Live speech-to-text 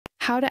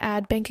How to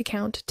add bank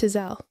account to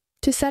Zelle.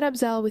 To set up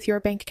Zelle with your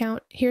bank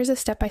account, here's a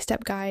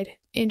step-by-step guide.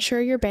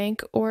 Ensure your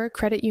bank or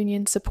credit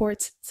union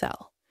supports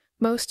Zelle.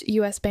 Most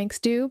US banks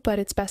do, but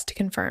it's best to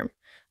confirm.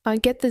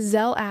 Get the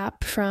Zelle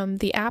app from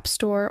the App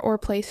Store or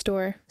Play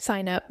Store.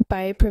 Sign up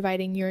by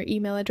providing your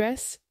email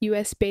address,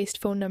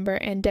 US-based phone number,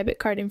 and debit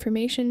card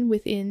information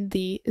within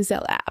the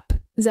Zelle app.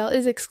 Zelle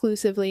is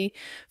exclusively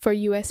for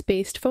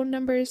US-based phone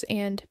numbers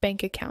and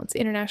bank accounts.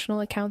 International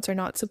accounts are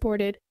not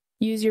supported.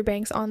 Use your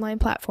bank's online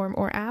platform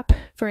or app.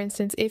 For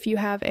instance, if you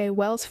have a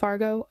Wells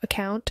Fargo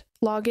account,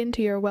 log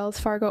into your Wells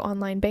Fargo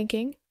online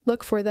banking,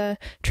 look for the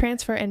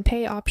transfer and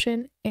pay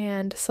option,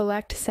 and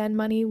select Send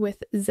Money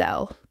with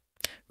Zelle.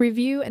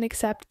 Review and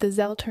accept the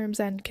Zelle terms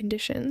and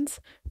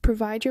conditions.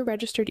 Provide your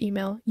registered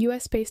email,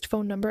 US-based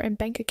phone number, and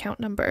bank account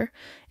number.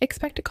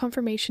 Expect a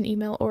confirmation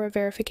email or a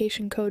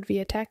verification code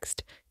via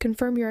text.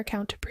 Confirm your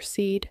account to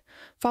proceed.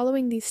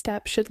 Following these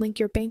steps should link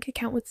your bank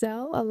account with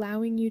Zelle,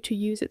 allowing you to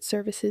use its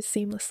services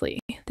seamlessly.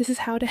 This is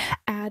how to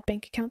add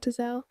bank account to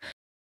Zelle.